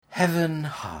heaven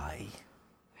high.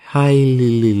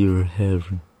 Highly little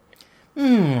heaven.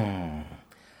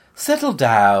 Settle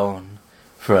down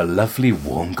for a lovely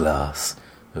warm glass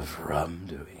of rum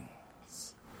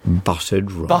doings.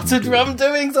 Buttered rum. Buttered rum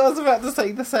doings? I was about to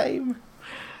say the same.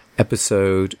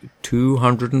 Episode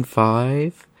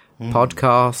 205.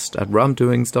 Podcast at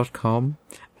rumdoings.com.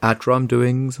 At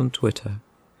rumdoings on Twitter.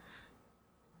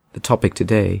 The topic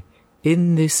today: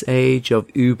 in this age of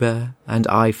Uber and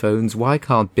iPhones, why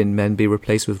can't bin men be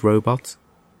replaced with robots?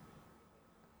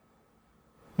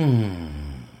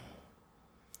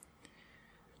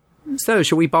 So,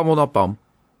 shall we bomb or not bomb?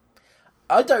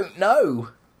 I don't know.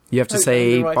 You have to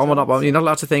say bomb or not bomb. You're not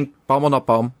allowed to think bomb or not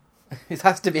bomb. It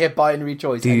has to be a binary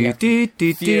choice. Furious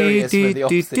with the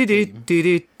opposite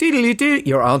team.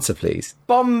 Your answer, please.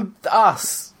 Bomb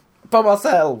us. Bomb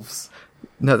ourselves.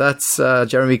 No, that's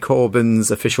Jeremy Corbyn's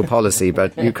official policy,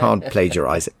 but you can't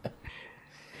plagiarise it.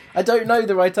 I don't know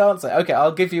the right answer. Okay,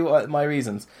 I'll give you my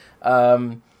reasons.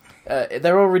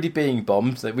 They're already being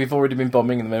bombed. We've already been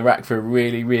bombing them in Iraq for a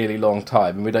really, really long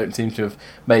time, and we don't seem to have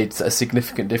made a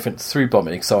significant difference through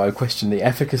bombing, so I question the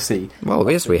efficacy. Well,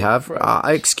 yes, we have.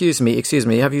 Excuse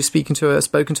me. Have you spoken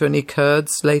to any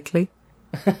Kurds lately?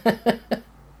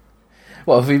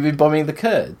 What, have we been bombing the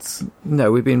Kurds?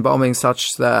 No, we've been bombing such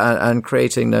that and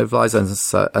creating no-fly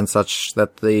zones and such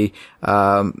that the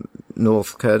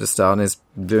North Kurdistan is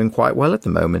doing quite well at the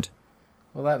moment.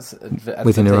 Well, that's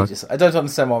advantageous. I don't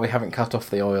understand why we haven't cut off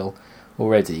the oil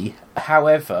already.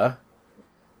 However,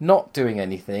 not doing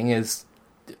anything is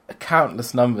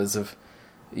countless numbers of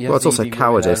it's also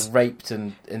cowardice. Raped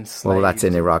and enslaved. Well, that's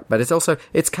in Iraq, but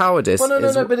it's cowardice. Well,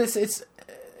 no, but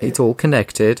it's all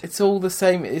connected. It's all the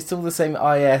same. It's all the same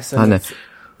IS, and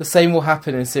the same will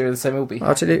happen in Syria. The same will be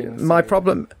happening. Actually,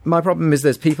 my problem is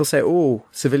this: people say, "Oh,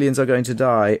 civilians are going to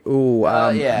die. Oh,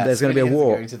 there's going to be a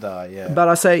war." Going to die, yeah. But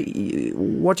I say,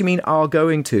 what do you mean are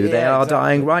going to? They are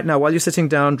dying right now while you're sitting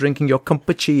down drinking your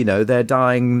cappuccino. They're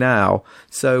dying now.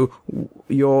 So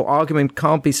your argument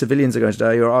can't be civilians are going to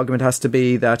die. Your argument has to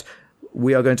be that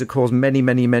we are going to cause many,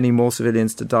 many, many more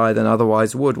civilians to die than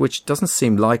otherwise would, which doesn't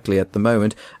seem likely at the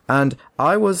moment. And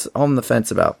I was on the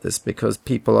fence about this because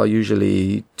people are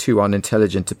usually too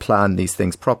unintelligent to plan these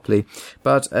things properly.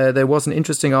 But there was an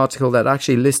interesting article that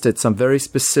actually listed some very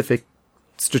specific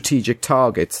strategic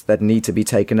targets that need to be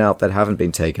taken out that haven't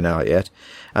been taken out yet.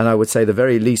 And I would say the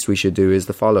very least we should do is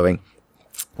the following.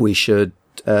 We should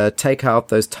take out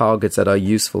those targets that are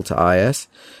useful to IS.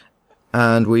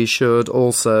 And we should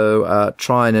also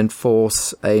try and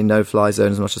enforce a no-fly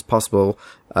zone as much as possible.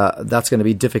 That's going to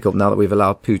be difficult now that we've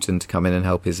allowed Putin to come in and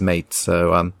help his mate.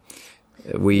 So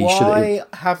Why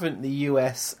haven't the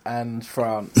US and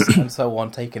France and so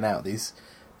on taken out these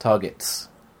targets?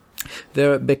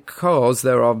 Because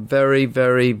there are very,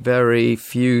 very, very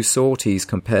few sorties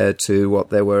compared to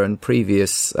what there were in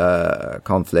previous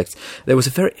conflicts. There was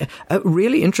a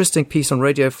really interesting piece on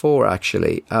Radio 4,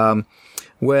 actually,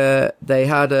 where they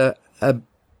had a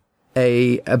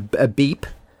beep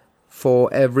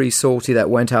for every sortie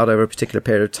that went out over a particular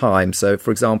period of time. So,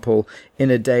 for example, in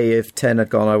a day, if 10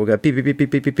 had gone, I would go beep, beep, beep,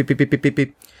 beep, beep, beep, beep, beep, beep, beep,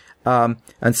 beep,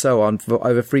 and so on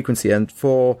over frequency. And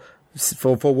for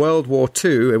World War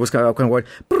II, it was kind of going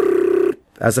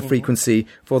as a frequency.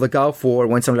 For the Gulf War, it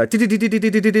went something like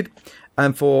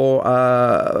and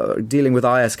for dealing with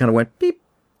IS, kind of went beep.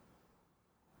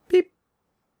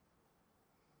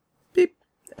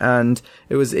 And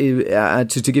it was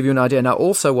to give you an idea. Now,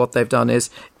 also what they've done is,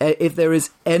 if there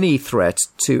is any threat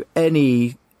to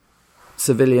any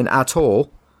civilian at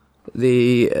all,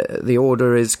 the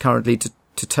order is currently to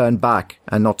turn back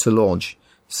and not to launch.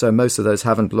 So most of those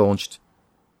haven't launched.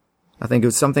 I think it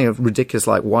was something ridiculous,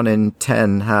 like 1 in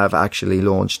 10 have actually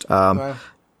launched. Wow.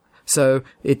 So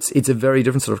it's a very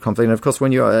different sort of conflict. And of course,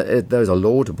 when those are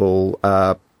laudable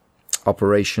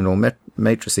operational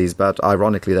matrices, but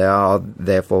ironically they are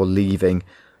therefore leaving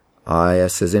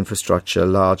IS's infrastructure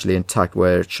largely intact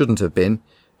where it shouldn't have been,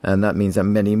 and that means that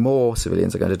many more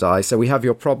civilians are going to die. So we have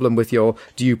your problem with your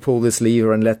do you pull this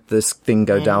lever and let this thing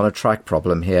go down a track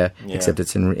problem here, except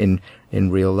it's in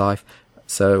real life.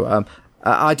 So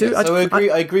I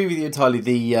agree with you entirely.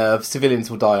 The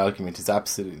civilians will die argument is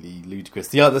absolutely ludicrous.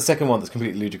 The second one that's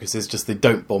completely ludicrous is just they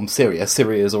don't bomb Syria.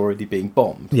 Syria is already being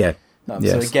bombed. Yeah.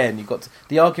 Yes. So again,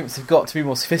 the arguments have got to be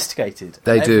more sophisticated.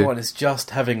 Everyone is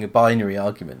just having a binary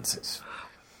argument.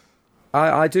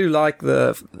 I do like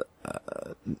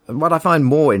what I find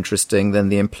more interesting than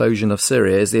the implosion of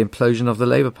Syria is the implosion of the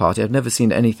Labour Party. I've never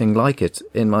seen anything like it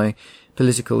in my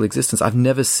political existence. I've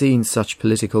never seen such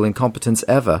political incompetence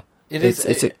ever. It's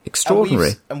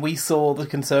extraordinary. And we saw the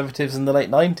Conservatives in the late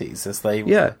 90s as they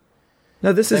were.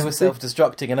 No, this they is were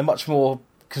self-destructing in a much more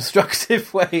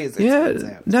constructive way. As it turns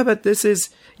out. No, but this is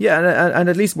and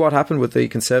at least what happened with the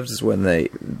Conservatives when they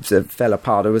fell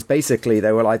apart, it was basically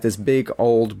they were like this big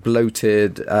old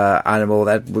bloated animal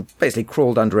that basically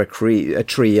crawled under a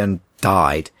tree and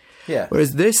died. Yeah.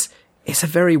 Whereas this is a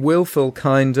very willful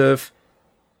kind of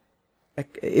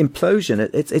implosion.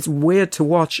 It's weird to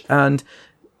watch, and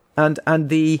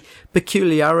the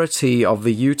peculiarity of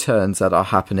the U-turns that are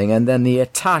happening, and then the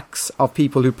attacks of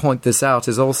people who point this out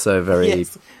is also very,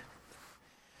 yes.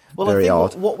 Well, very I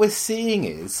think odd. what we're seeing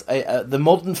is the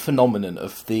modern phenomenon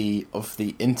of the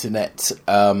internet.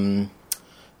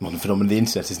 Modern phenomenon of the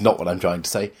internet is not what I'm trying to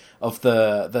say. Of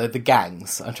the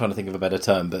gangs, I'm trying to think of a better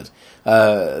term, but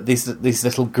these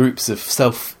little groups of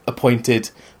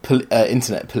self-appointed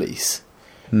internet police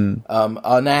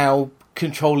are now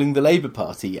controlling the Labour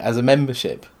Party as a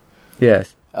membership.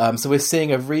 Yes. So we're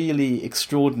seeing a really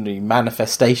extraordinary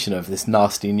manifestation of this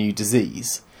nasty new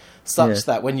disease, such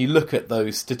that when you look at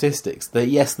those statistics, that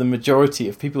yes, the majority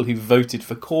of people who voted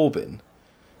for Corbyn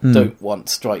don't want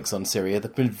strikes on Syria. The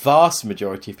vast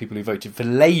majority of people who voted for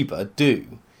Labour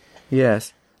do.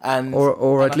 Yes.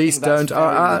 Or at least don't.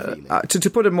 To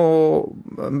put it more,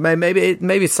 maybe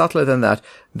it's subtler than that.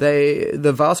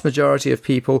 The vast majority of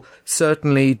people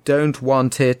certainly don't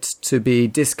want it to be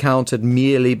discounted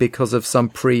merely because of some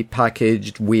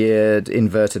pre-packaged, weird,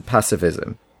 inverted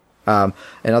pacifism. In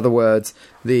other words,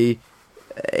 Corbyn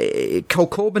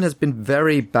has been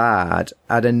very bad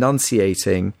at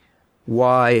enunciating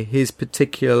why his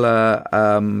particular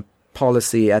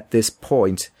policy at this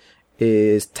point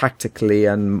is tactically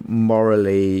and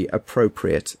morally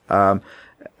appropriate.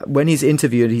 When he's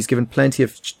interviewed, he's given plenty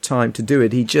of time to do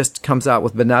it. He just comes out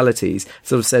with banalities,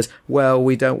 sort of says, well,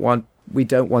 we don't want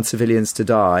civilians to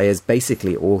die, is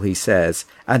basically all he says.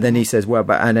 And then he says, well,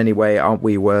 and anyway, aren't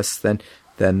we worse than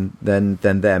them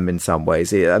in some ways?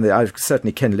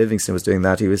 Certainly Ken Livingstone was doing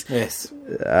that. He was, yes,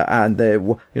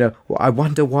 I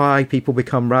wonder why people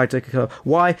become radical.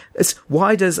 Why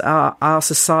does our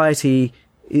society?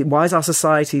 Why is our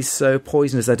society so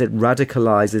poisonous that it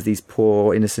radicalizes these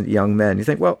poor innocent young men? You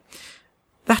think, well,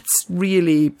 that's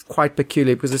really quite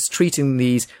peculiar because it's treating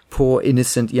these poor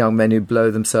innocent young men who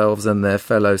blow themselves and their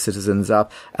fellow citizens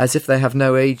up as if they have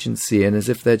no agency and as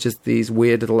if they're just these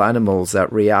weird little animals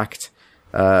that react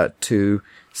to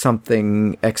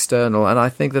something external. And I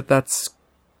think that that's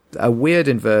a weird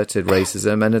inverted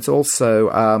racism, and it's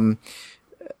also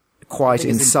quite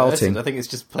insulting. Inverted. I think it's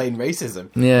just plain racism.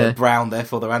 Yeah. They're brown,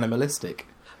 therefore they're animalistic.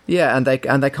 Yeah, and they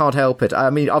can't help it. I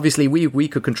mean, obviously we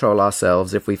could control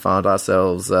ourselves if we found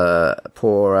ourselves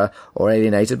poor or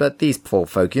alienated, but these poor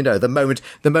folk,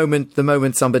 the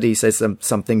moment somebody says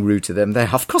something rude to them,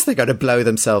 of course they're going to blow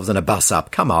themselves in a bus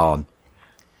up. Come on.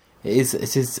 It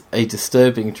is a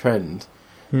disturbing trend.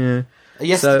 Yeah.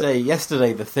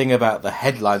 Yesterday, the thing about the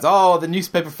headlines, the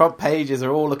newspaper front pages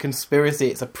are all a conspiracy.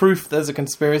 It's a proof there's a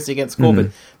conspiracy against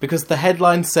Corbyn. Because the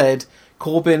headline said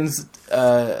Corbyn's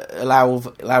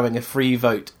allowing a free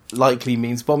vote likely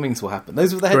means bombings will happen.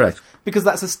 Those were the headlines. Correct. Because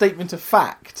that's a statement of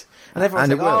fact. And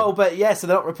everyone's like, but yes, so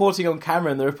they're not reporting on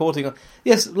Cameron, they're reporting on...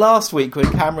 Yes, last week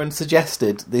when Cameron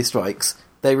suggested the strikes,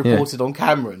 they reported on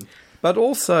Cameron. But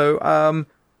also...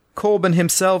 Corbyn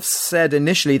himself said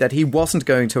initially that he wasn't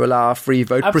going to allow a free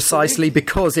vote precisely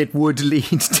because it would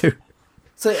lead to...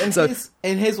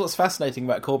 Here's what's fascinating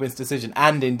about Corbyn's decision,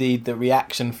 and indeed the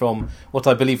reaction from what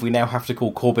I believe we now have to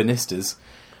call Corbynistas.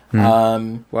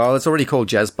 Well, it's already called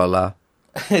Jezbollah.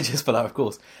 Jezbollah, of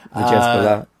course. The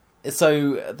Jezbollah.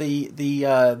 So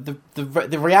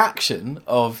the reaction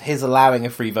of his allowing a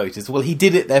free vote is, well, he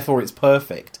did it, therefore it's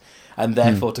perfect, and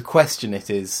therefore to question it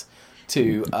is...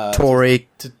 to Tory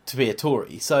to be a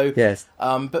Tory. So yes.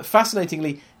 But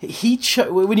fascinatingly,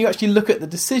 when you actually look at the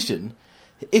decision,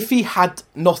 if he had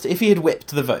whipped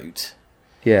the vote,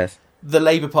 yes, the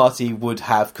Labour Party would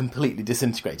have completely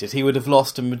disintegrated. He would have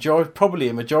lost probably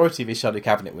a majority of his shadow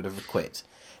cabinet would have quit.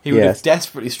 He would have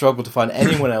desperately struggled to find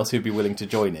anyone else who'd be willing to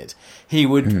join it. He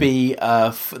would be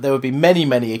there would be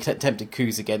many attempted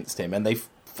coups against him, and they've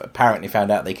apparently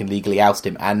found out they can legally oust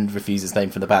him and refuse his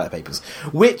name from the ballot papers,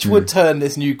 which would turn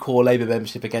this new core Labour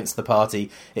membership against the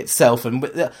party itself, and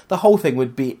the whole thing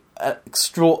would be an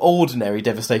extraordinary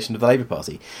devastation of the Labour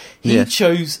Party. He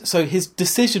chose, so his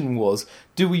decision was,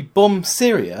 do we bomb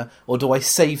Syria or do I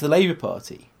save the Labour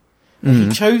Party? And he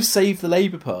chose save the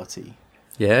Labour Party.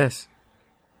 Yes.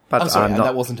 But I'm sorry,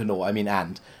 that wasn't an or, I mean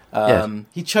and.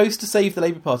 He chose to save the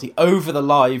Labour Party over the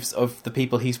lives of the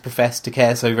people he's professed to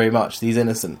care so very much, these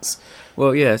innocents.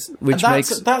 Well, yes,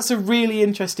 that's a really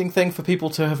interesting thing for people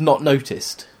to have not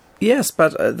noticed. Yes,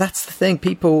 but that's the thing.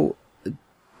 People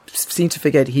seem to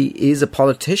forget he is a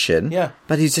politician. Yeah.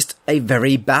 But he's just a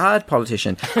very bad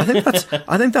politician.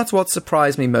 I think that's what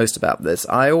surprised me most about this.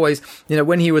 I always,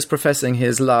 when he was professing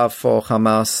his love for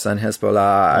Hamas and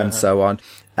Hezbollah and so on,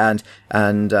 and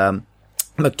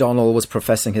McDonnell was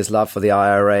professing his love for the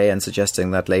IRA and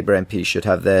suggesting that Labour MPs should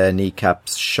have their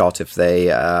kneecaps shot if they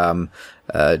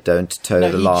don't toe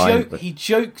the line. He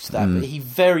joked that, but he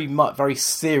very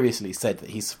seriously said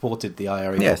that he supported the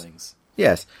IRA bombings.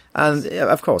 Yes, and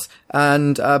of course,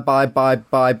 and by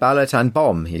ballot and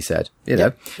bomb, he said.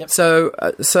 Yep. So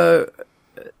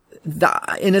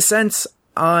that, in a sense,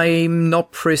 I'm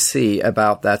not prissy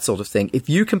about that sort of thing. If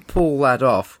you can pull that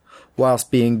off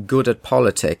whilst being good at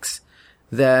politics,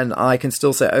 then I can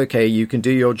still say, okay, you can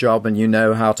do your job and you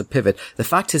know how to pivot. The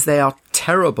fact is, they are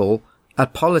terrible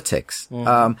at politics.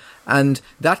 And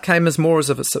that came as more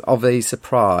of a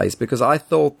surprise, because I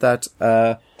thought that,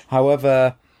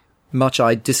 however much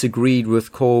I disagreed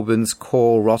with Corbyn's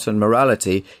core rotten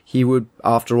morality, he would,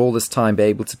 after all this time, be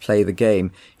able to play the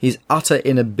game. His utter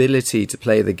inability to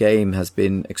play the game has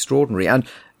been extraordinary. And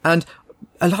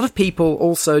a lot of people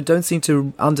also don't seem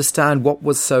to understand what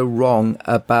was so wrong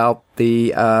about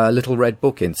the Little Red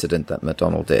Book incident that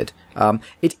McDonnell did.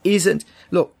 It isn't...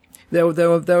 Look, there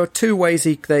were two ways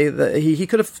he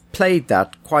could have played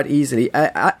that quite easily.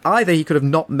 Either he could have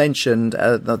not mentioned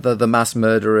the mass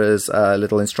murderer's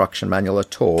little instruction manual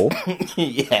at all.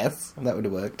 Yes, that would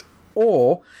have worked.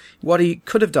 Or what he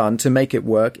could have done to make it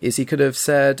work is he could have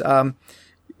said...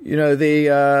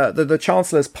 the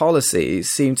Chancellor's policies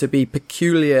seem to be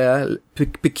peculiarly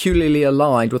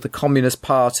aligned with the Communist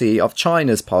Party of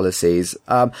China's policies.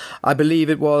 I believe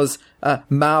it was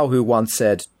Mao who once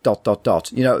said ...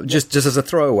 just as a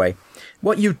throwaway.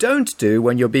 What you don't do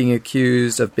when you're being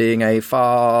accused of being a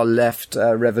far left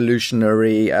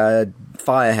revolutionary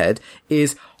firehead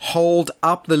is hold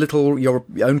up your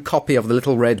own copy of the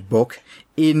Little Red Book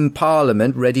in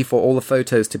Parliament, ready for all the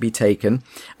photos to be taken,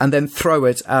 and then throw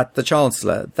it at the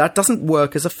Chancellor. That doesn't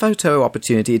work as a photo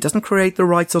opportunity. It doesn't create the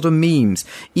right sort of memes.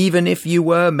 Even if you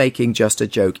were making just a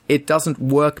joke, it doesn't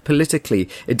work politically.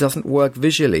 It doesn't work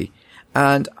visually.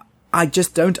 And I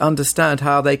just don't understand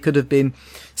how they could have been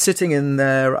sitting in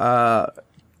their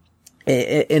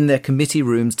committee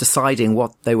rooms deciding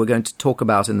what they were going to talk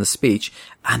about in the speech,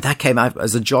 and that came out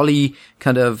as a jolly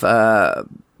kind of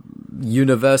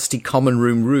university common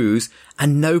room ruse,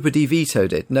 and nobody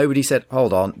vetoed it. Nobody said,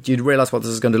 hold on, do you realise what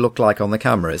this is going to look like on the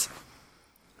cameras?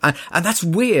 And that's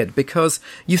weird, because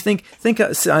you think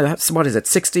what is it,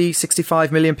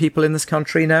 65 million people in this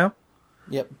country now?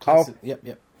 Yep.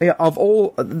 Yep. Yeah, of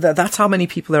all, that's how many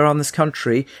people there are in this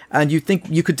country, and you think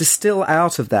you could distill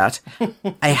out of that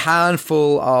a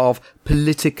handful of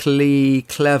politically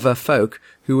clever folk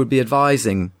who would be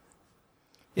advising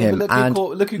him. But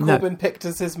look who Corbyn picked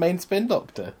as his main spin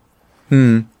doctor.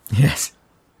 Yes.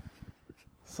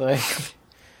 So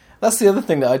that's the other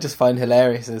thing that I just find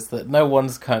hilarious, is that no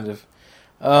one's kind of,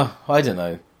 I don't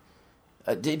know.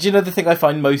 Do you know the thing I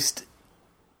find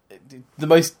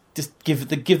just give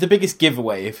the biggest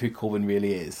giveaway of who Corbyn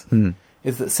really is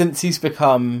that since he's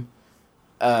become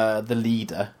the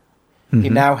leader, he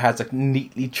now has a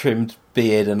neatly trimmed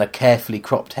beard and a carefully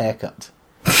cropped haircut.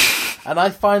 And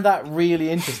I find that really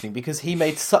interesting, because he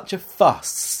made such a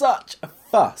fuss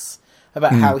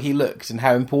about how he looked and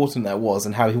how important that was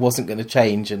and how he wasn't going to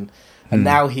change, and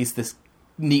now he's this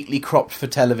neatly cropped for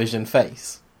television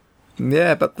face.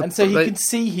 Yeah, but and so you can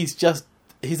see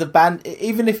he's a band.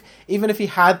 Even if he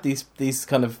had these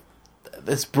kind of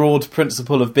this broad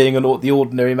principle of being the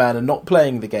ordinary man and not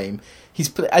playing the game,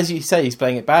 as you say, he's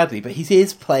playing it badly, but he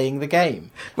is playing the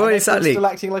game. Well, exactly. Still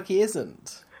acting like he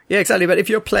isn't. Yeah, exactly. But if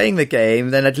you're playing the game,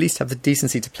 then at least have the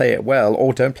decency to play it well,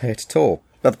 or don't play it at all.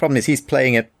 But the problem is he's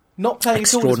playing it not playing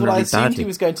at all is what I assumed he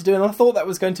was going to do, and I thought that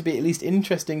was going to be at least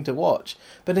interesting to watch.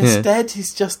 But instead,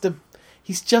 he's just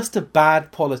a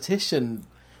bad politician.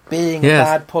 Being a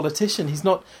bad politician, he's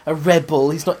not a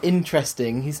rebel. He's not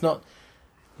interesting. He's not.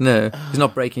 No, he's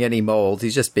not breaking any molds.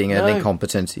 He's just being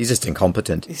incompetent. He's just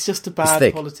incompetent. He's just a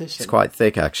bad politician. It's quite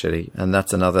thick, actually, and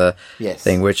that's another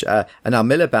thing. Which and now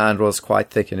Miliband was quite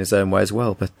thick in his own way as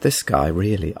well. But this guy,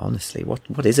 really, honestly,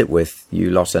 what is it with you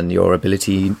lot and your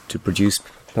ability to produce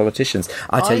politicians?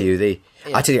 I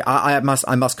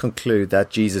must conclude that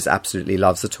Jesus absolutely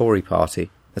loves the Tory party.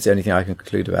 That's the only thing I can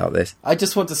conclude about this. I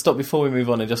just want to stop before we move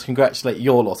on and just congratulate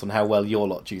your lot on how well your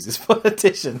lot chooses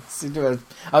politicians. You do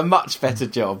a much better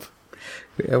job.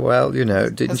 Yeah, well,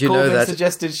 didn't Has you know Corbyn that...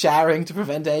 suggested showering to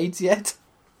prevent AIDS yet?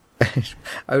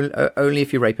 Only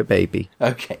if you rape a baby.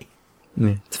 Okay.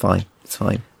 Yeah, it's fine.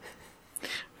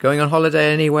 Going on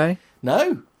holiday anyway?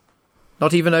 No.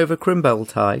 Not even over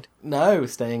Crimble-tide? No,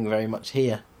 staying very much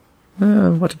here.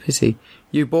 Oh, what a pity.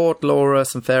 You bought Laura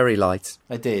some fairy lights.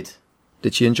 I did.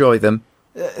 Did she enjoy them?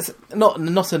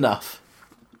 Not enough.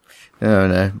 Oh,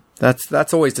 no.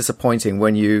 That's always disappointing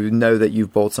when you know that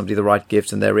you've bought somebody the right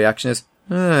gift and their reaction is,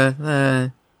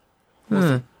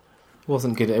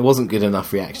 Wasn't good. It wasn't good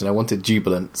enough reaction. I wanted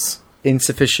jubilance.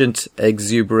 Insufficient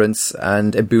exuberance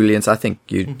and ebullience. I think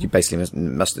you basically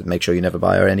must make sure you never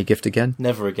buy her any gift again.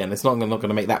 Never again. I'm not going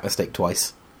to make that mistake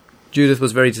twice. Judith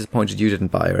was very disappointed you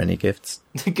didn't buy her any gifts.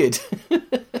 Good.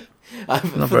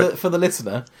 For the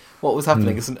listener, what was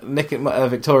happening is Nick,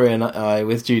 Victoria and I,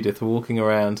 with Judith, were walking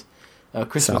around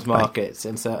Christmas markets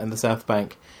in the South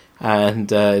Bank,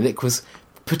 and Nick was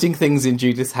putting things in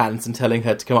Judith's hands and telling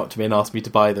her to come up to me and ask me to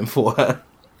buy them for her.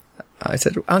 I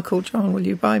said, Uncle John, will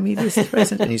you buy me this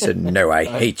present? And he said, no, I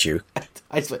hate you.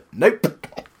 I just went, nope.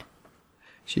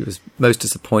 She was most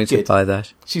disappointed by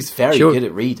that. She's very good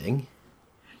at reading.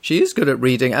 She is good at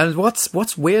reading, and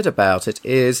what's weird about it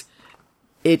is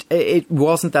it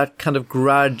wasn't that kind of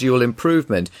gradual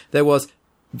improvement. There was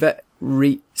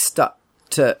reading,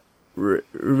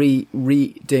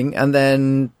 and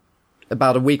then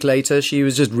about a week later, she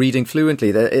was just reading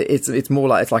fluently. It's more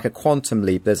like it's like a quantum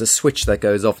leap. There's a switch that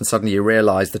goes off, and suddenly you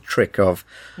realise the trick of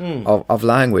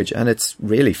language, and it's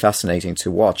really fascinating to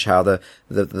watch how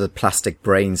the plastic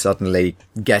brain suddenly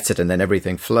gets it, and then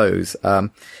everything flows.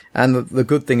 And the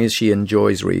good thing is she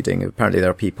enjoys reading. Apparently,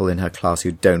 there are people in her class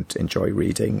who don't enjoy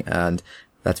reading, and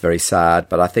that's very sad.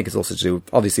 But I think it's also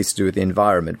obviously to do with the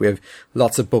environment. We have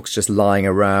lots of books just lying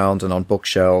around and on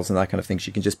bookshelves and that kind of thing.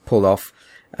 She can just pull off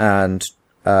and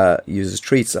use as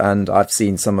treats. And I've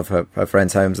seen some of her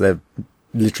friends' homes. They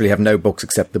literally have no books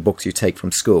except the books you take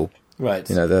from school. Right.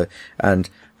 And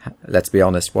let's be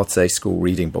honest, what's a school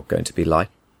reading book going to be like?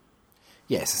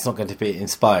 Yes, it's not going to be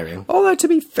inspiring. Although to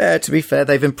be fair,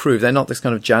 they've improved. They're not this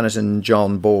kind of Janet and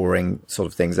John boring sort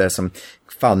of things. There's some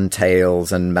fun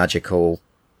tales and magical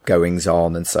goings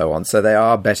on and so on. So they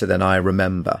are better than I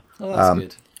remember. Oh, that's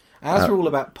good. Ours are all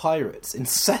about pirates.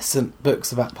 Incessant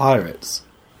books about pirates.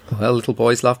 Well, little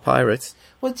boys love pirates.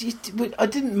 Well, I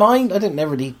didn't mind. I didn't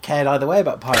never really cared either way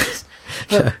about pirates.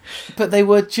 But they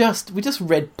were we just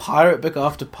read pirate book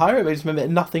after pirate. I just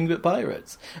remember nothing but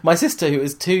pirates. My sister, who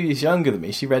was 2 years younger than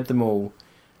me, she read them all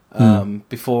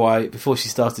before she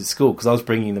started school, because I was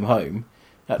bringing them home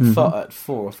at 4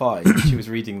 or 5. And she was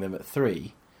reading them at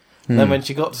 3. And then when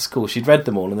she got to school, she'd read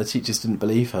them all, and the teachers didn't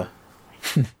believe her.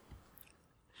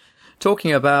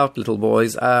 Talking about little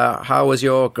boys, how was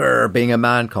your being a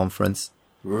man conference?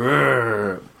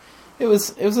 It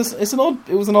was an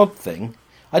odd thing.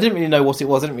 I didn't really know what it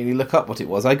was. I didn't really look up what it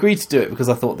was. I agreed to do it because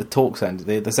I thought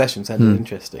the session sounded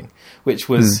interesting, which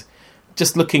was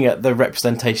just looking at the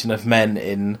representation of men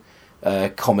in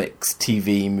comics,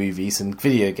 TV, movies, and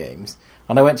video games.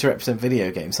 And I went to represent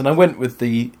video games, and I went with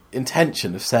the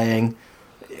intention of saying,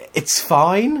 it's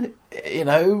fine,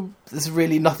 there's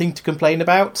really nothing to complain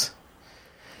about.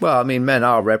 Well, I mean, men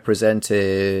are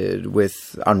represented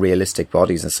with unrealistic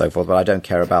bodies and so forth, but I don't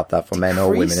care about that for men or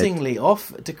women. Decreasingly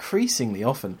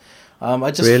often.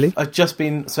 I've just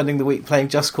been spending the week playing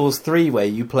Just Cause 3, where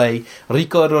you play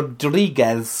Rico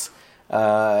Rodriguez,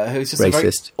 who's just a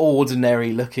very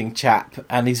ordinary-looking chap,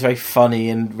 and he's very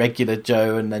funny and regular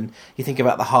Joe, and then you think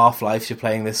about the Half-Life, you're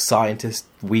playing this scientist,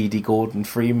 weedy Gordon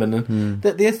Freeman, and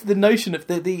the notion of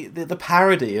the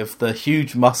parody of the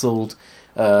huge-muscled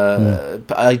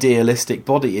idealistic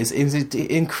body is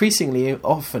increasingly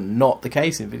often not the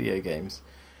case in video games.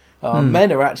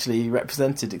 Men are actually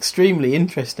represented extremely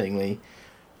interestingly,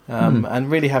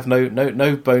 and really have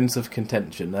no bones of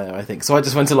contention there, I think. So I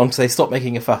just went along to say, stop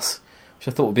making a fuss, which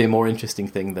I thought would be a more interesting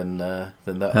thing than that.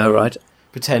 Oh, right.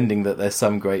 Pretending that there's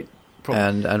some great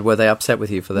problem. And were they upset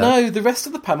with you for that? No, the rest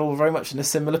of the panel were very much in a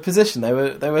similar position. They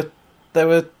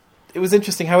were. It was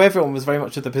interesting how everyone was very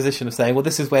much in the position of saying, well,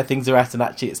 this is where things are at, and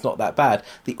actually it's not that bad.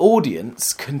 The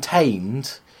audience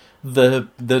contained the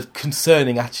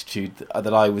concerning attitude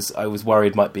that I was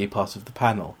worried might be part of the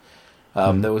panel.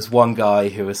 There was one guy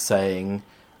who was saying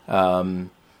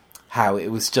how it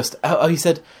was just... he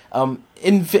said,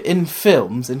 in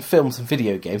films and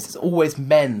video games, it's always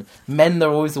men. Men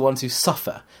are always the ones who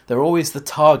suffer. They're always the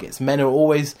targets. Men are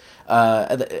always...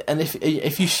 and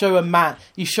if you show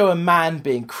a man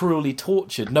being cruelly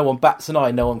tortured, no one bats an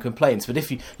eye, no one complains. But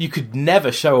if you could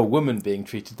never show a woman being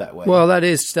treated that way. Well, that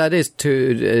is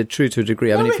true to a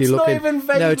degree. I mean, if you look, it's not even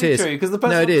vaguely true, because the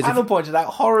person on the panel pointed out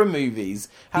horror movies.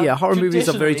 Horror movies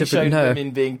are very different.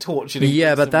 Women being tortured.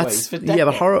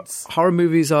 But horror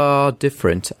movies are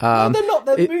different. No, they're not.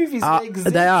 They're movies. They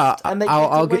exist, they are, and they get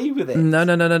away with it. No.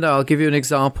 I'll give you an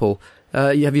example.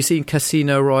 Have you seen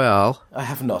Casino Royale? I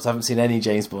have not. I haven't seen any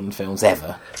James Bond films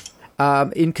ever.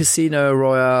 In Casino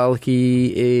Royale,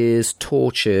 he is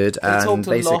tortured, They and talked a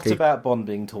basically, lot about Bond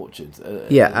being tortured.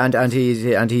 and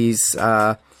he's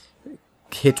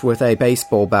hit with a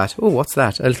baseball bat. Oh, what's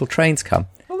that? A little train's come.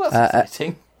 Well, that's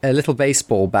exciting. A little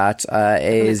baseball bat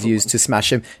is used to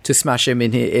smash him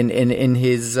in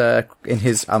his.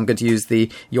 I'm going to use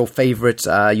your favourite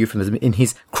euphemism, in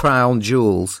his crown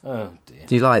jewels. Oh dear.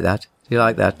 Do you like that? Do you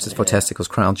like that? Just for testicles,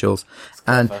 crown jewels,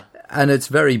 and it's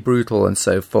very brutal and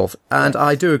so forth. And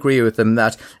I do agree with them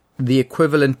that the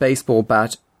equivalent baseball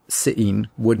bat scene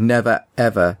would never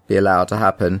ever be allowed to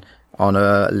happen on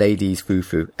a lady's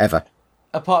fufu ever.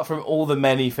 Apart from all the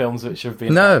many films which have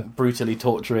been brutally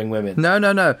torturing women.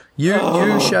 No. You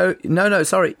show... No,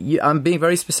 sorry. I'm being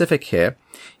very specific here.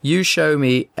 You show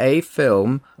me a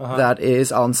film that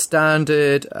is on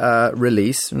standard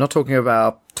release. I'm not talking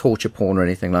about torture porn or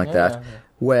anything like that.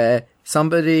 Where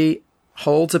somebody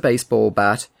holds a baseball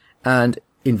bat and,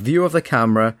 in view of the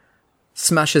camera,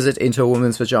 smashes it into a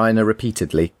woman's vagina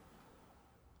repeatedly.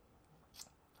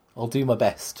 I'll do my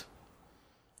best.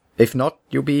 If not,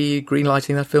 you'll be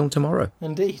greenlighting that film tomorrow.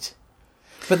 Indeed.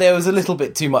 But there was a little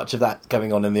bit too much of that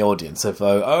going on in the audience of,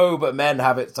 but men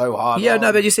have it so hard. Yeah,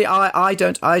 no, but you see, I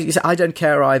don't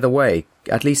care either way.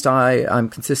 At least I'm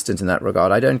consistent in that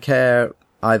regard. I don't care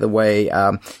either way.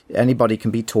 Anybody can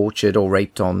be tortured or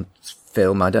raped on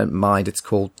film. I don't mind. It's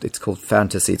called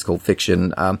fantasy. It's called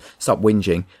fiction. Stop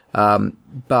whinging.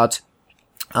 But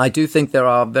I do think there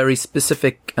are very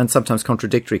specific and sometimes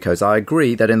contradictory codes. I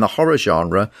agree that in the horror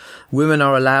genre, women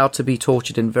are allowed to be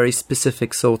tortured in very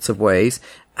specific sorts of ways.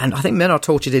 And I think men are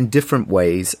tortured in different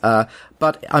ways.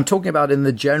 But I'm talking about in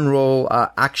the general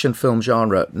action film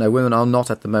genre. No, women are not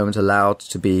at the moment allowed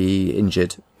to be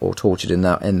injured or tortured in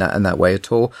that way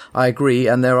at all. I agree.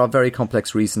 And there are very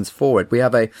complex reasons for it. We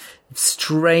have a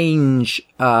strange,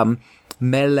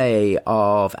 melee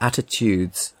of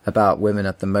attitudes about women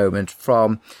at the moment,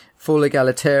 from full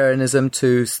egalitarianism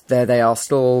to they are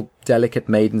still delicate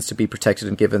maidens to be protected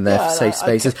and given their safe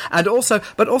spaces. And also,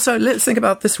 let's think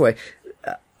about it this way.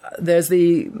 There's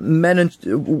the men and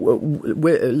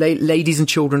ladies and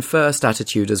children first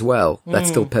attitude as well that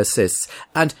still persists.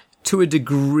 And to a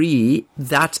degree,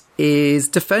 that is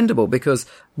defendable because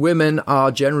women are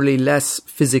generally less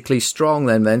physically strong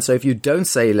than men. So if you don't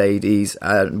say ladies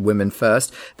and women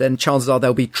first, then chances are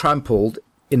they'll be trampled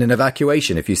in an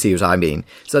evacuation, if you see what I mean.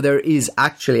 So there is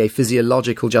actually a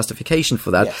physiological justification for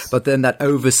that, yes. But then that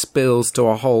overspills to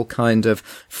a whole kind of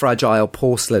fragile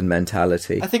porcelain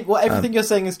mentality. I think everything you're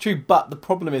saying is true, but the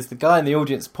problem is the guy in the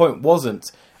audience point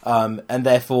wasn't, and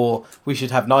therefore we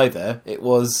should have neither. It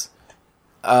was...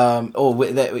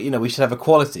 we should have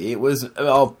equality. It was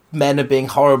men are being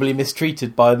horribly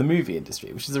mistreated by the movie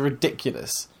industry, which is a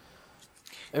ridiculous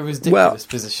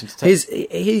position to take.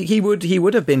 He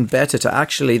would have been better to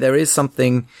actually. There is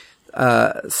something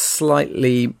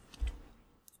slightly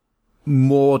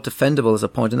more defendable as a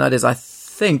point, and that is, I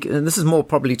think, and this is more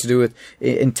probably to do with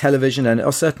in television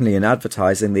or certainly in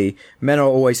advertising, the men are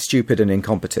always stupid and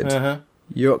incompetent.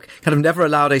 You're kind of never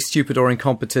allowed a stupid or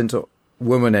incompetent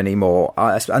woman anymore,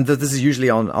 and this is usually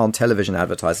on television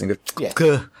advertising.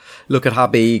 Yeah. Look at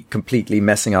hubby completely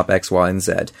messing up X, Y, and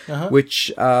Z,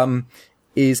 which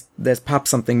is there's perhaps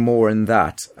something more in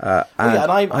that.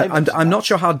 I'm not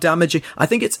sure how damaging. I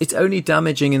think it's only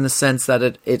damaging in the sense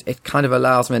that it kind of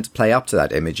allows men to play up to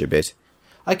that image a bit.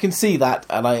 I can see that,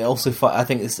 and I also I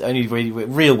think it's only really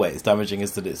real way it's damaging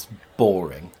is that it's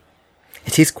boring.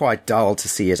 It is quite dull to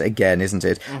see it again, isn't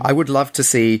it? Mm-hmm. I would love to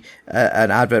see an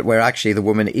advert where actually the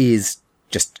woman is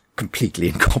just completely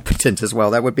incompetent as well.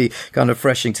 That would be kind of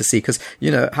refreshing to see because,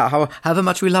 however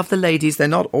much we love the ladies, they're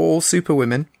not all super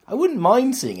women. I wouldn't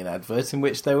mind seeing an advert in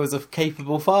which there was a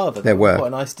capable father. There were.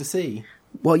 Quite nice to see.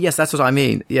 Well, yes, that's what I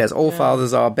mean. Yes, all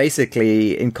fathers are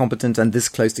basically incompetent and this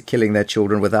close to killing their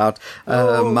children without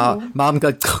mom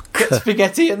going... Get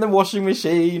spaghetti in the washing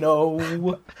machine,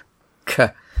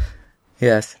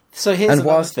 Yes. So here's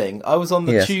another thing. I was on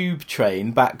the tube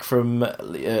train back from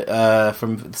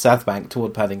South Bank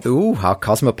toward Paddington. Ooh, how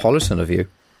cosmopolitan of you.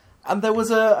 And there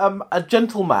was a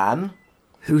gentleman...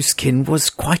 whose skin was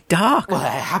quite dark. Well,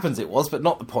 it happens it was, but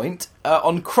not the point.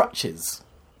 On crutches.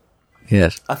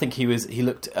 Yes. I think he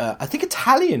looked... I think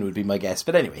Italian would be my guess,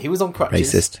 but anyway, he was on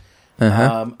crutches. Racist.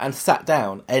 And sat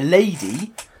down. A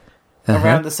lady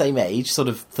around the same age, sort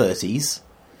of 30s...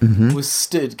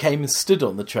 came and stood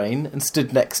on the train and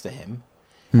stood next to him.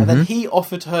 And then he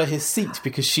offered her his seat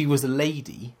because she was a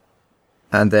lady.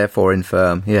 And therefore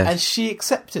infirm, yes. And she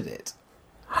accepted it.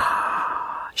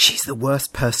 She's the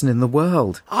worst person in the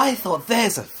world. I thought,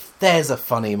 there's There's a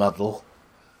funny muddle.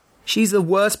 She's the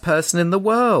worst person in the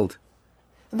world.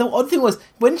 And the odd thing was,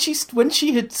 when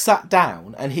she had sat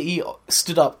down and he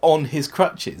stood up on his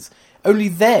crutches, only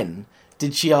then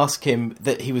did she ask him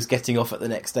that he was getting off at the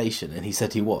next station, and he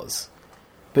said he was.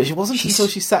 But it wasn't until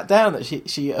she sat down that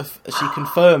she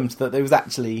confirmed that there was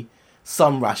actually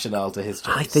some rationale to his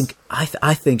choice.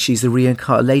 I think she's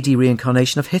the lady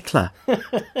reincarnation of Hitler.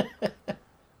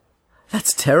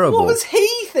 That's terrible. What was he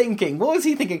thinking?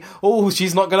 Oh,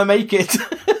 she's not going to make it.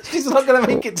 She's not going to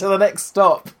make it to the next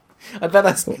stop. I'd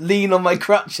better lean on my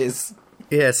crutches.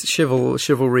 Yes,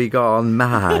 chivalry gone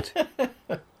mad.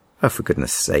 Oh, for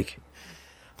goodness sake.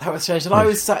 That was strange. And I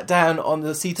was sat down on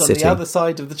the seat on the other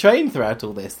side of the train throughout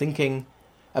all this, thinking,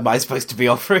 am I supposed to be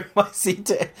offering my seat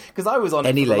to... Because I was on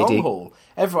any the lady. long haul.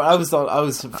 I was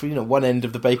one end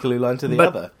of the Bakerloo line to the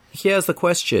other. Here's the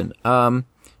question.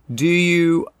 Do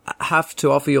you have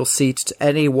to offer your seat to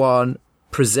anyone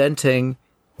presenting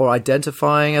or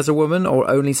identifying as a woman, or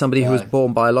only somebody who was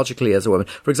born biologically as a woman?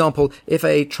 For example, if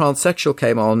a transsexual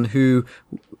came on who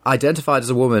identified as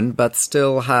a woman but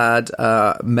still had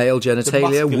male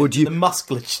genitalia, would you... The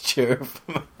musculature of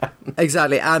a man.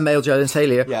 Exactly, and male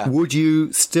genitalia. Would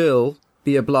you still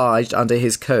be obliged under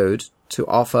his code to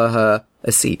offer her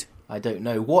a seat? I don't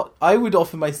know. What I would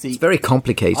offer my seat... It's very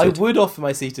complicated. I would offer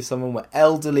my seat if someone were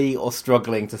elderly or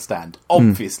struggling to stand.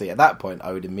 Obviously, at that point,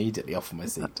 I would immediately offer my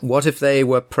seat. What if they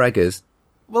were preggers?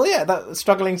 Well, yeah, that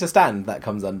struggling to stand, that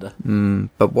comes under.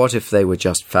 But what if they were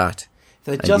just fat? If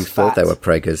they're and just you thought fat, they were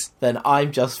preggers? Then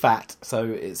I'm just fat, so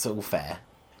it's all fair.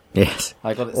 Yes.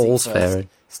 I got it. All's fair.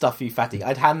 Stuffy, fatty.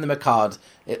 I'd hand them a card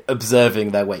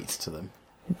observing their weight to them.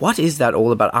 What is that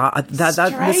all about?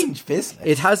 Strange business.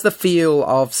 It has the feel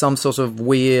of some sort of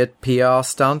weird PR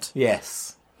stunt.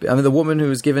 Yes. I mean, the woman who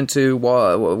was given to,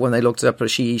 when they looked it up,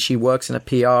 she works in a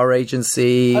PR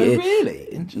agency. Oh, really?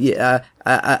 Interesting. Yeah.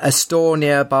 A store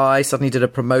nearby suddenly did a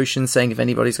promotion saying, if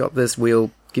anybody's got this, we'll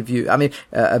give you... I mean,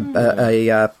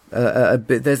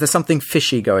 there's something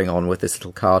fishy going on with this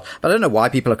little card. But I don't know why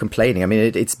people are complaining. I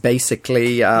mean, it's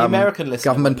basically the American listener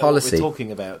government policy. What we're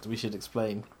talking about, we should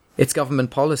explain. It's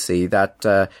government policy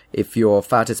that if you're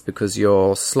fat, it's because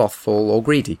you're slothful or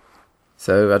greedy.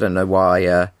 So I don't know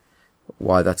why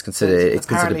that's considered. It's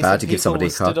considered bad to give somebody a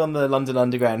card. Stood on the London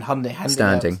Underground,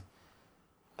 standing.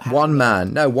 One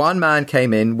man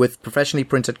came in with professionally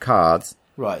printed cards.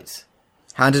 Right.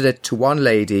 Handed it to one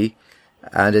lady,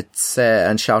 and it said,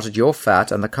 and shouted, "You're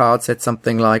fat," and the card said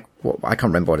something like, I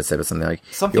can't remember what it said, but something like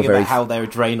about how they're a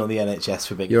drain on the NHS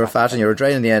for being you're fat and you're a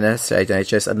drain on the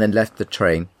NHS, and then left the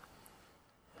train.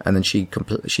 And then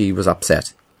she was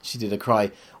upset. She did a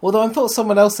cry. Although I thought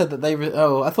someone else said that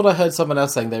I thought I heard someone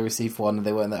else saying they received one and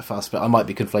they weren't that fast, but I might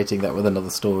be conflating that with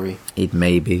another story. It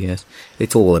may be, yes.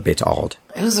 It's all a bit odd.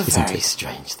 It was a very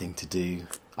strange thing to do.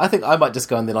 I think I might just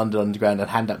go on the London Underground and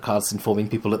hand out cards informing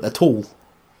people that they're tall.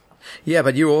 Yeah,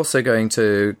 but you're also going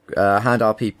to hand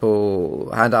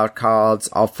out cards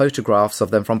of photographs of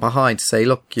them from behind to say,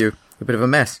 look, you're a bit of a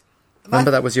mess.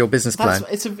 Remember, that was your business plan.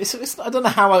 I don't know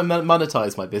how I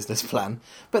monetize my business plan,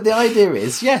 but the idea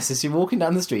is, yes, as you're walking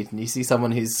down the street and you see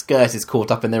someone whose skirt is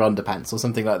caught up in their underpants or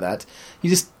something like that, you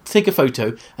just take a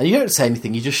photo and you don't say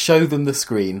anything. You just show them the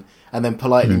screen and then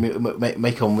politely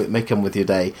make on with your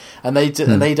day. And they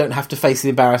don't have to face the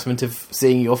embarrassment of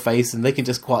seeing your face, and they can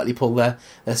just quietly pull their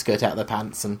skirt out of their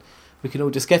pants, and we can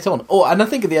all just get on. And I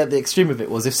think the extreme of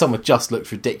it was if someone just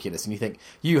looked ridiculous and you think,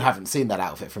 you haven't seen that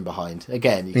outfit from behind.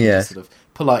 Again, you can just sort of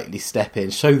politely step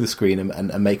in, show the screen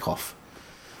and make off.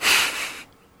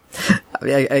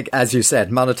 As you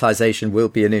said, monetization will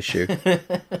be an issue.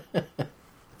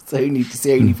 It's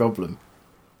the only problem.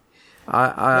 Maybe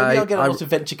I'll get a lot of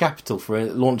venture capital for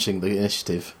launching the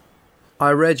initiative. I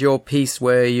read your piece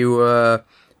where you were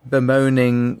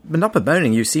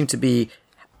you seem to be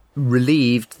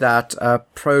relieved that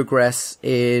progress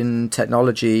in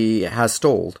technology has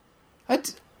stalled.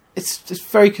 It's a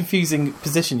very confusing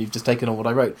position you've just taken on what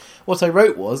I wrote. What I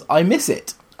wrote was, I miss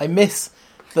it. I miss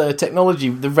the technology,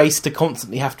 the race to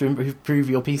constantly have to improve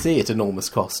your PC at enormous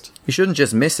cost. You shouldn't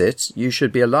just miss it. You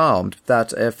should be alarmed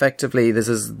that effectively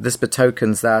this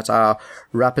betokens that our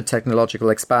rapid technological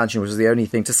expansion, which is the only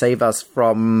thing to save us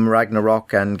from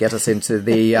Ragnarok and get us into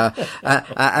the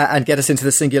and get us into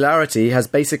the singularity, has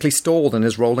basically stalled and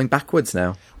is rolling backwards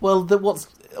now. Well,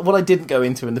 what I didn't go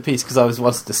into in the piece, because I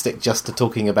wanted to stick just to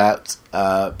talking about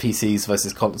PCs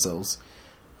versus consoles.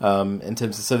 In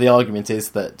terms of, so the argument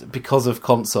is that because of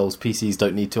consoles, PCs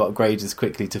don't need to upgrade as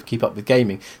quickly to keep up with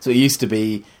gaming. So it used to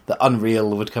be that Unreal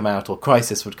would come out, or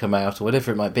Crysis would come out, or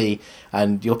whatever it might be,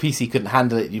 and your PC couldn't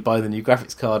handle it. You buy the new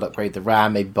graphics card, upgrade the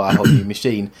RAM, maybe buy a whole new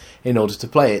machine in order to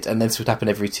play it, and this would happen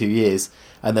every 2 years.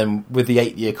 And then with the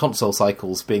 8-year console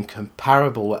cycles being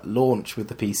comparable at launch with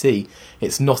the PC,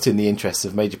 it's not in the interests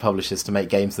of major publishers to make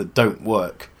games that don't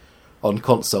work on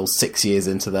consoles 6 years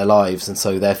into their lives, and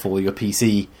so therefore your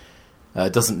PC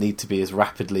doesn't need to be as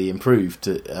rapidly improved.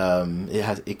 It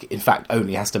in fact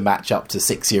only has to match up to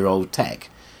 6-year-old tech.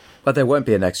 But there won't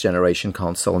be a next generation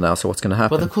console now, so what's going to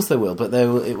happen? Well, of course there will, but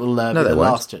it will be the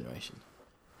last generation.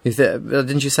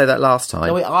 Didn't you say that last time?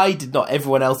 No, I did not.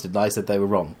 Everyone else did, and I said they were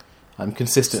wrong. I'm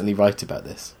consistently right about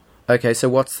this. Okay, so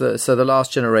the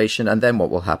last generation, and then what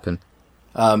will happen?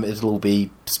 It'll all be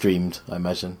streamed, I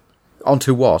imagine.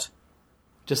 Onto what?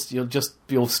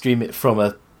 You'll stream it from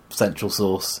a central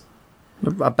source.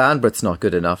 Our bandwidth's not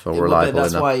good enough or reliable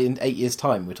enough. That's why in 8 years'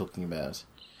 time we're talking about.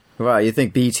 Right, you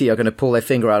think BT are going to pull their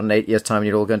finger out in 8 years' time and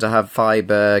you're all going to have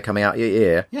fibre coming out your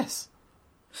ear? Yes.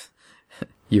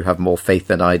 You have more faith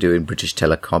than I do in British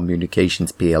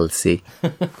Telecommunications PLC.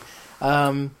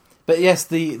 But yes,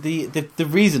 the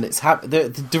reason it's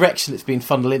the direction it's been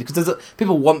funneled in, because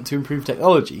people want to improve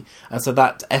technology, and so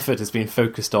that effort has been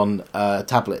focused on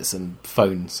tablets and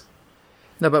phones.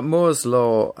 No, but Moore's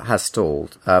law has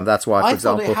stalled. That's why, for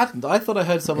example... I thought it hadn't. I thought I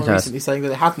heard someone recently saying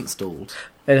that it hadn't stalled.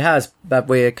 It has, but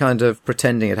we're kind of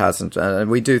pretending it hasn't. And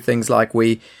we do things like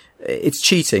it's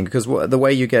cheating, because the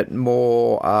way you get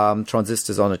more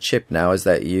transistors on a chip now is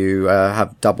that you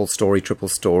have double-story,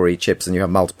 triple-story chips, and you have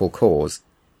multiple cores.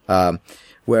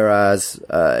 Whereas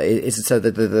so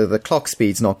the clock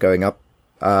speed's not going up.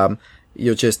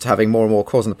 You're just having more and more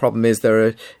cores, and the problem is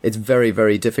it's very,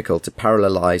 very difficult to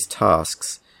parallelize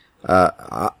tasks.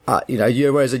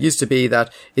 Whereas it used to be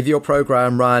that if your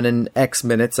program ran in X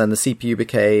minutes and the CPU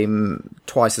became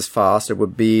twice as fast, it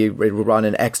would run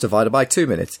in X divided by 2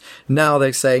 minutes. Now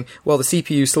they're saying, well, the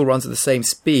CPU still runs at the same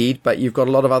speed, but you've got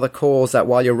a lot of other cores that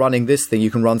while you're running this thing,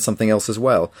 you can run something else as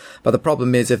well. But the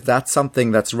problem is if that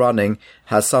something that's running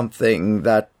has something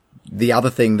that the other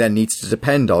thing then needs to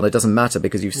depend on, it doesn't matter,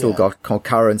 because you've still got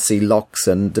concurrency locks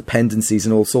and dependencies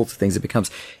and all sorts of things. It becomes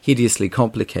hideously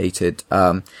complicated.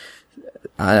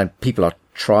 And people are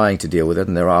trying to deal with it,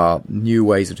 and there are new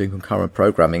ways of doing concurrent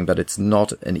programming, but it's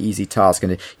not an easy task,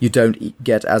 and you don't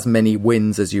get as many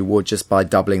wins as you would just by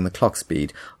doubling the clock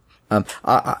speed.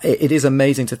 It is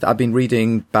amazing I've been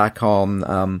reading back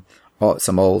on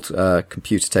some old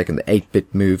computer tech and the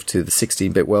 8-bit move to the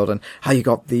 16-bit world, and how you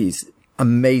got these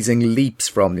amazing leaps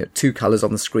from 2 colors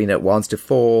on the screen at once to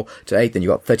 4 to 8. Then you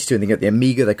got 32, and then you get the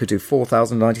Amiga that could do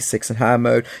 4096 in hand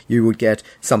mode. You would get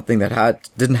something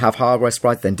that didn't have hardware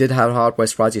sprites, then did have hardware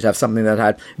sprites. You'd have something that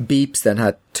had beeps, then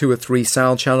had 2 or 3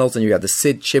 sound channels, and you had the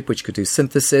SID chip which could do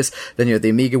synthesis. Then you had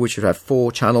the Amiga which would have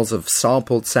 4 channels of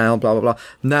sampled sound, blah blah blah.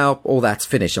 Now all that's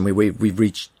finished, and we've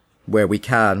reached where we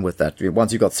can with that.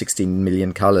 Once you've got 16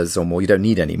 million colours or more, you don't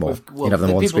need any more. You can have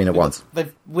them on screen at once.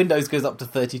 Windows goes up to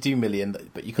 32 million,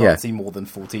 but you can't see more than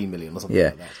 14 million or something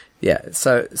like that. Yeah,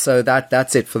 so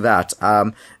that's it for that.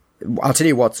 I'll tell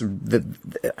you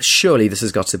surely this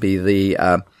has got to be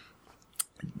the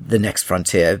next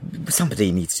frontier.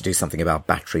 Somebody needs to do something about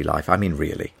battery life. I mean,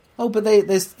 really. Oh, but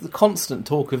there's the constant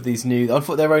talk of these new... I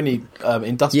thought they're only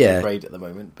industrial grade at the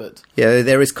moment, but... Yeah,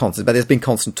 there is constant, but there's been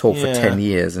constant talk for 10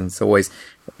 years, and it's always...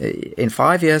 In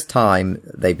 5 years' time,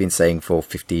 they've been saying for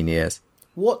 15 years.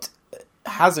 What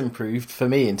has improved for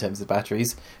me in terms of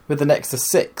batteries, with the Nexus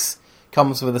 6,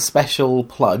 comes with a special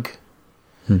plug.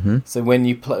 Mm-hmm. So when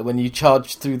you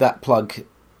charge through that plug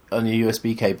on your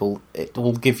USB cable, it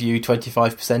will give you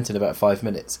 25% in about 5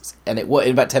 minutes, and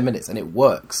in about 10 minutes, and it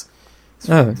works.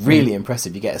 It's really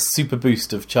impressive. You get a super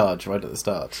boost of charge right at the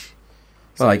start.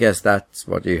 So, well, I guess that's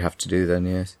what you have to do then,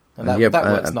 yes. And that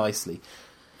works nicely.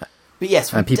 But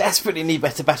yes, we desperately need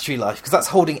better battery life, because that's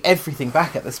holding everything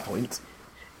back at this point.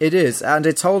 It is, and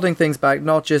it's holding things back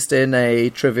not just in a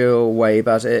trivial way,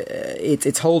 but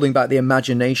it's holding back the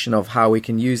imagination of how we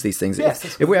can use these things. Yes,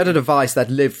 if we had a device that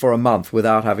lived for a month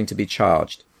without having to be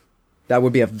charged, that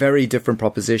would be a very different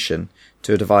proposition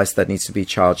to a device that needs to be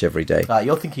charged every day.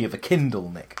 You're thinking of a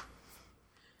Kindle, Nick.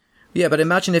 Yeah, but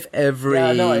imagine if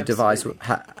every device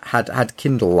had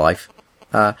Kindle life.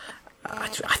 I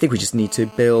think we just need to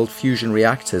build fusion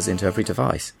reactors into every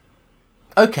device.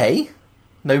 Okay,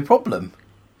 no problem.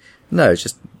 No,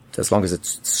 just as long as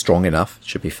it's strong enough, it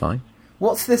should be fine.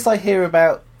 What's this I hear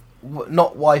about,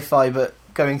 not Wi-Fi, but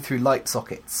going through light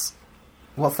sockets?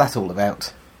 What's that all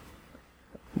about?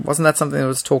 Wasn't that something that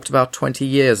was talked about 20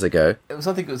 years ago? It was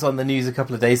something that was on the news a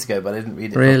couple of days ago, but I didn't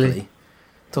read it Really? properly.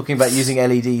 Talking about using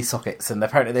LED sockets, and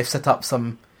apparently they've set up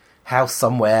some house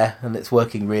somewhere, and it's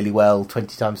working really well,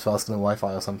 20 times faster than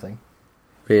Wi-Fi or something.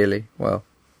 Really? Well,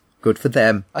 good for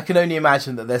them. I can only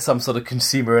imagine that there's some sort of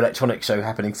consumer electronics show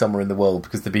happening somewhere in the world,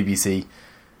 because the BBC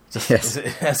just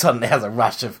suddenly has a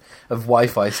rush of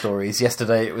Wi-Fi stories.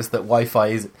 Yesterday it was that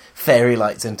fairy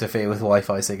lights interfere with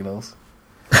Wi-Fi signals.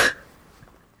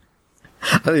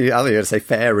 I thought you were going to say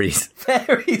fairies.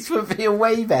 Fairies would be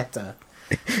way better.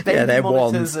 Yeah, they're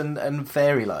monitors wands. and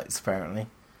fairy lights, apparently.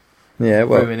 Yeah,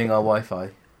 well, Ruining our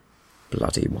Wi-Fi.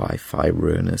 bloody Wi-Fi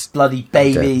ruiners. Bloody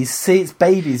babies. See, it's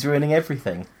babies ruining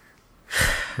everything.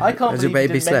 I can't Has your believe you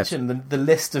baby didn't mention the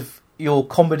list of your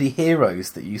comedy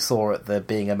heroes that you saw at the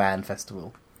Being a Man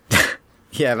festival.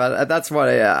 Yeah, but that's what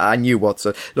I knew.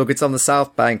 Look, it's on the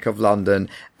South Bank of London,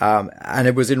 and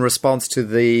it was in response to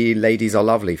the Ladies Are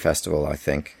Lovely festival, I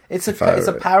think. It's a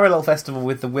parallel festival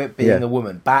with the Whip being Yeah. a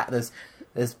woman.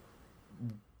 There's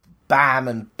Bam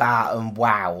and Bat and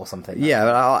Wow or something. Yeah,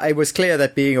 but it was clear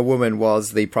that being a woman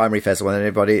was the primary festival,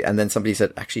 and then somebody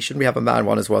said, "Actually, shouldn't we have a man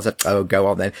one as well?" I said, "Oh, go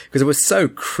on then," because it was so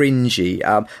cringy.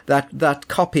 That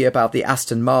copy about the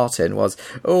Aston Martin was,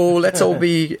 "Oh, let's all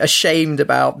be ashamed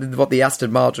about what the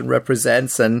Aston Martin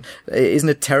represents, and isn't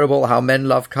it terrible how men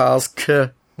love cars?"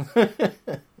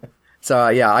 So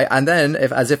and then,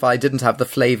 as if I didn't have the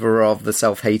flavour of the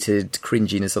self-hated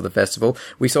cringiness of the festival,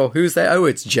 we saw who's there. Oh,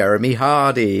 it's Jeremy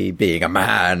Hardy being a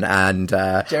man, and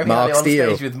Jeremy Mark Hardy on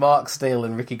Steele. stage with Mark Steele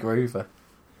and Ricky Grover.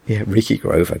 Yeah, Ricky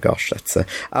Grover. Gosh, that's.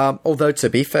 Although to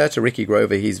be fair to Ricky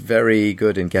Grover, he's very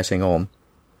good in getting on.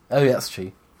 Oh, yeah, that's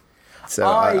true. So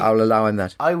I'll allow him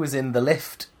that. I was in the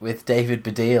lift with David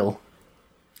Baddiel.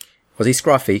 Was he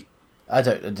scruffy? I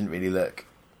didn't really look.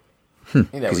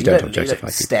 Because You you don't objectify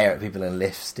people. stare at people in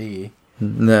lifts, do you?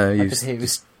 No, I you. could hear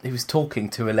he was talking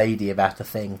to a lady about a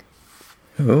thing.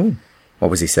 Oh, what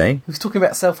was he saying? He was talking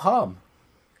about self-harm.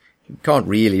 Can't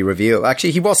really reveal.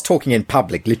 Actually, he was talking in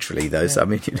public, literally, though. So I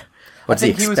mean, I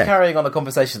think he was carrying on a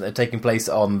conversation that had taken place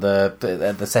on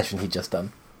the session he'd just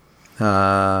done.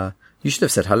 You should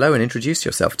have said hello and introduced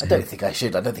yourself to I him. don't think I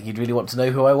should. I don't think he'd really want to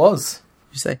know who I was.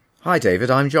 You say, "Hi, David.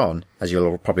 I'm John," as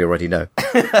you'll probably already know.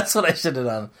 That's what I should have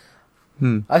done.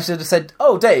 I should have said,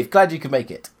 "Oh, Dave, glad you could make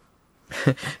it."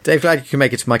 Dave, glad you can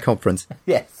make it to my conference.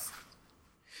 Yes.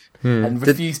 And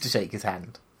refused to shake his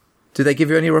hand. Did they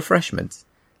give you any refreshments?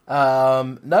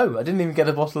 No, I didn't even get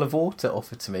a bottle of water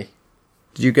offered to me.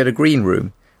 Did you get a green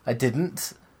room? I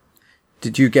didn't.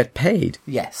 Did you get paid?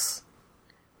 Yes.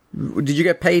 Did you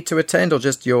get paid to attend or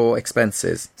just your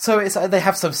expenses? So it's they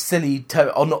have some silly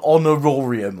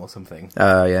honorarium or something.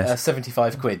 Yes.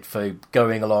 75 quid for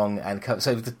going along and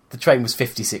so the train was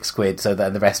 56 quid. So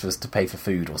then the rest was to pay for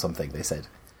food or something. They said.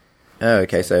 Oh,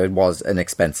 okay, so it was an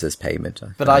expenses payment.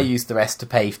 But I used the rest to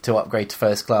pay to upgrade to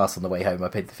first class on the way home. I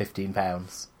paid the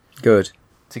 £15 Good.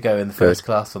 to go in the first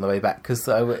class on the way back because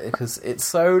it's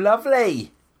so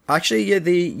lovely. Actually,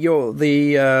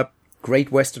 the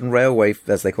Great Western Railway,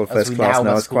 as they call it, first class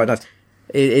now, is quite nice.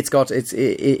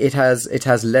 It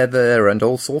has leather and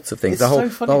all sorts of things. It's so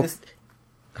funny.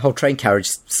 The whole train carriage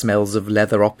smells of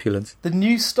leather opulence. The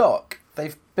new stock,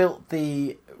 they've built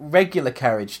the regular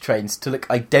carriage trains to look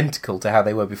identical to how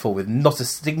they were before, with not a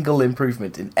single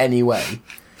improvement in any way.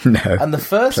 No. And the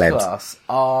first Plebs. class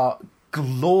are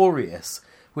glorious,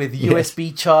 with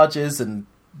USB chargers and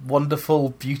wonderful,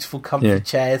 beautiful, comfy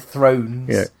chairs, thrones.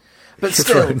 Yeah. But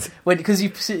still,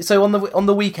 on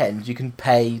the weekend you can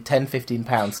pay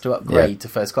 £10-15 to upgrade to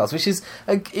first class, which is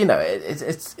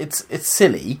it's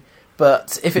silly.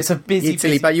 But if it's a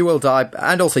busy, but you will die,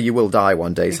 and also you will die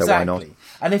one day. exactly. So why not?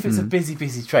 And if it's a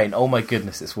busy train, oh my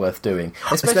goodness, it's worth doing.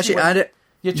 Especially when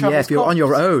your if you're on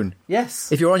your own.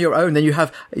 Yes. If you're on your own, then you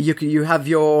have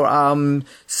your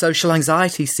social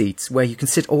anxiety seats where you can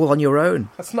sit all on your own.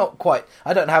 That's not quite.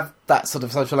 I don't have that sort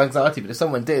of social anxiety, but if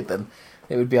someone did, then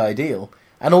it would be ideal.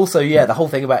 And also, the whole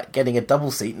thing about getting a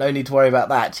double seat, no need to worry about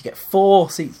that. You get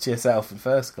 4 seats to yourself in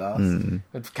first class,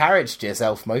 with carriage to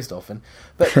yourself most often.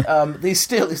 But these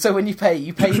still, so when you pay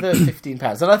the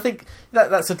 £15, and I think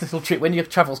that's a little trick. When your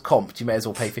travel's comped, you may as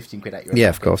well pay 15 quid out your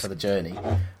of course, for the journey.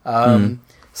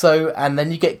 So, and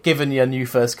then you get given your new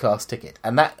first class ticket,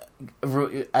 and that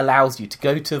allows you to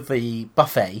go to the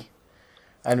buffet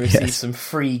and receive some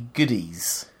free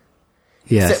goodies.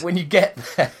 Yes. Except when you get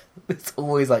there, it's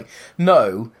always like,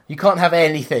 no, you can't have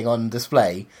anything on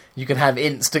display. You can have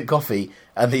instant coffee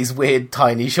and these weird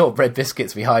tiny shortbread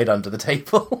biscuits we hide under the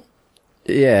table.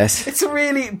 Yes. It's a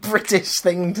really British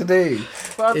thing to do.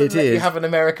 Rather than let you have an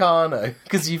Americano,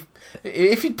 because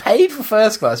if you'd paid for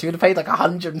first class, you would have paid like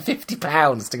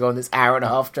 £150 to go on this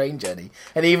hour-and-a-half train journey,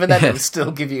 and even then, it would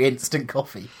still give you instant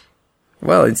coffee.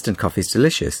 Well, instant coffee's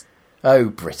delicious. Oh,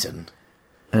 Britain!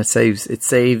 And it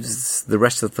saves the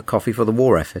rest of the coffee for the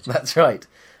war effort. That's right.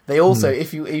 They also,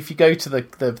 if you go to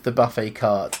the buffet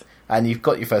cart and you've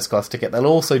got your first class ticket, they'll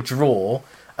also draw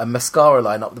a mascara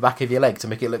line up the back of your leg to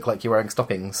make it look like you're wearing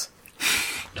stockings.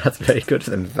 That's very good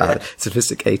and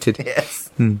sophisticated.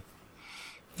 Yes.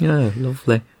 Yeah,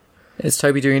 lovely. Is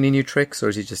Toby doing any new tricks, or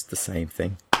is he just the same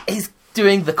thing? He's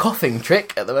doing the coughing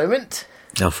trick at the moment.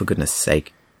 Oh, for goodness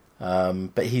sake!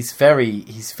 But he's very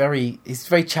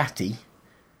chatty.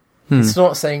 He's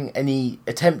not saying any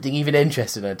even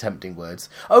interested in attempting words.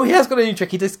 Oh, he has got a new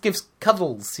trick. He just gives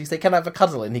cuddles. You say, "Can I have a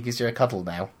cuddle?" and he gives you a cuddle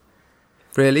now.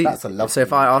 Really? That's a lovely. So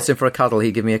if I asked him for a cuddle,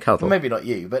 he'd give me a cuddle. Well, maybe not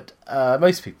you, but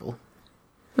most people.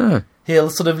 Oh. He'll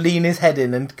sort of lean his head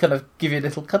in and kind of give you a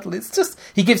little cuddle. It's just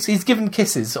he's given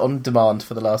kisses on demand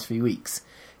for the last few weeks.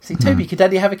 You say, "Toby, could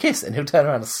Daddy have a kiss?" and he'll turn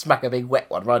around and smack a big wet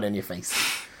one right in your face.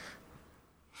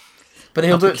 But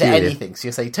he'll do it to anything. So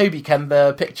you'll say, "Toby, can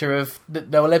the picture of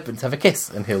Noel Edmonds have a kiss?"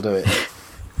 and he'll do it.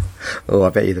 Oh, I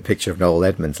bet you the picture of Noel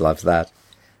Edmonds loves that.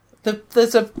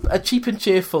 There's a cheap and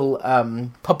cheerful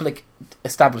public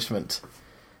establishment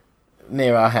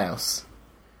near our house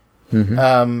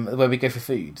where we go for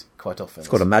food quite often. It's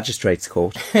called a magistrate's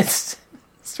court. It's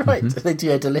right. They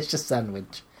do a delicious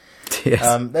sandwich. Yes.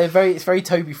 It's very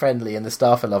Toby friendly, and the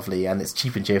staff are lovely, and it's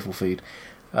cheap and cheerful food.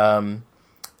 And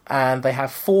they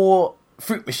have 4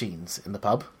 fruit machines in the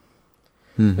pub,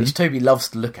 which Toby loves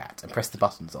to look at and press the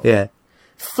buttons on. Yeah.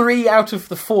 3 out of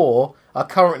the 4 are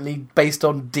currently based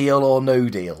on Deal or No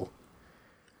Deal.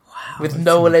 Wow. With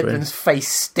Noel Edmonds'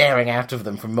 face staring out of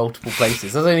them from multiple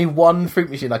places. There's only one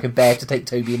fruit machine I can bear to take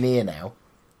Toby near now.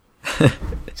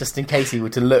 Just in case he were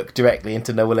to look directly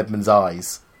into Noel Edmonds'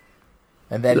 eyes.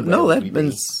 And then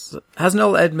has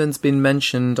Noel Edmonds been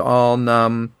mentioned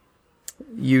on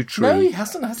U-Tree? No, he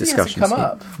hasn't. He hasn't come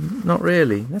up. Not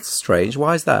really. That's strange.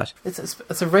 Why is that?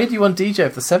 It's a Radio 1 DJ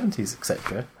of the 70s,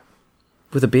 etc.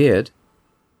 With a beard.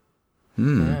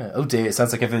 Yeah. Oh dear, it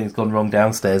sounds like everything's gone wrong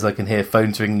downstairs. I can hear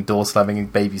phones ringing, door slamming,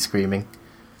 and baby screaming.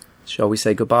 Shall we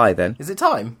say goodbye then? Is it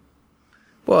time?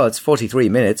 Well, it's 43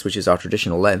 minutes, which is our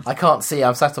traditional length. I can't see.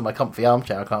 I'm sat on my comfy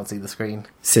armchair. I can't see the screen.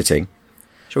 Sitting.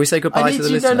 Shall we say goodbye to the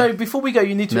listener? No, before we go,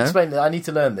 you need to explain that. I need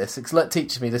to learn this.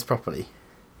 Teach me this properly.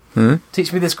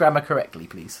 Teach me this grammar correctly,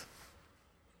 please.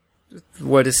 The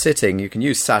word is sitting. You can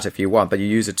use sat if you want, but you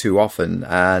use it too often,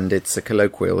 and it's a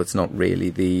colloquial. It's not really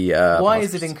the... Why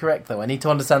is it incorrect, though? I need to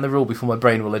understand the rule before my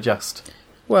brain will adjust.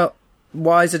 Well,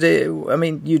 why is it... I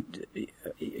mean,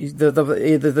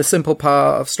 the simple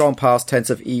strong past tense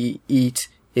of eat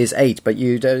is ate, but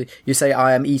you say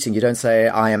I am eating. You don't say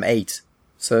I am ate.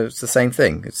 So it's the same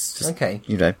thing. It's just, okay.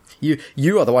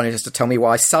 You are the one who has to tell me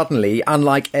why suddenly,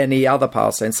 unlike any other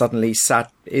past tense, suddenly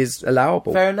sat is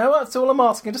allowable. Fair enough. That's all I'm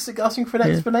asking. I'm just asking for an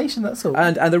explanation, that's all.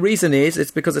 And the reason is,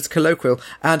 it's because it's colloquial.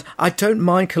 And I don't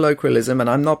mind colloquialism, and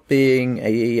I'm not being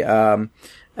a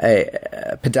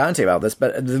pedantic about this,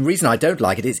 but the reason I don't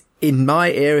like it is, in my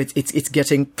ear, it's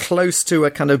getting close to a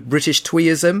kind of British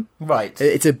tweeism. Right.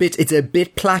 It's a bit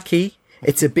placky.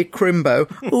 It's a bit crimbo.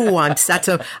 Ooh, I'm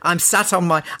sat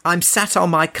on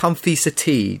my comfy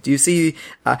settee. Do you see?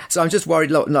 So I'm just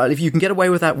worried. Look, if you can get away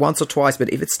with that once or twice,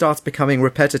 but if it starts becoming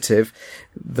repetitive,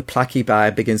 the placky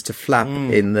bag begins to flap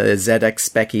in the ZX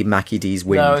Specky Mackie D's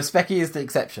wind. No, Specky is the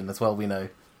exception, as well we know.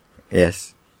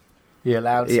 Yes. You're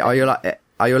allowed. Are you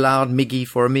allowed Miggy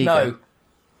for Amiga?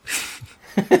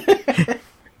 No.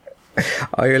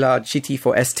 Are you allowed Shitty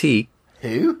for ST?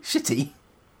 Who? Shitty?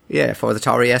 Yeah, for the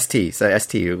Atari ST. So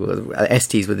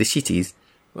STs were the shitties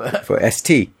for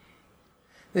ST.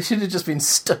 There should have just been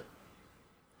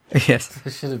Yes.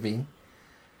 There should have been.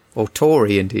 Or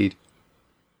Tory, indeed.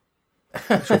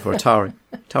 Short for Atari.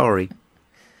 Tory.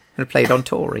 And played on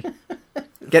Tory.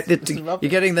 You're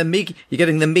getting the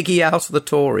Miggy out of the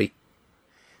Tory.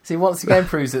 See, once again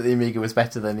proves that the Amiga was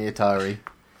better than the Atari.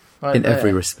 Right in there.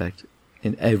 every respect.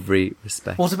 In every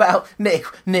respect. What about Nick?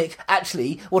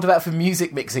 Actually, what about for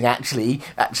music mixing? Actually.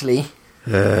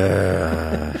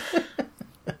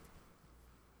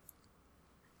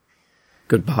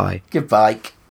 Goodbye. Goodbye.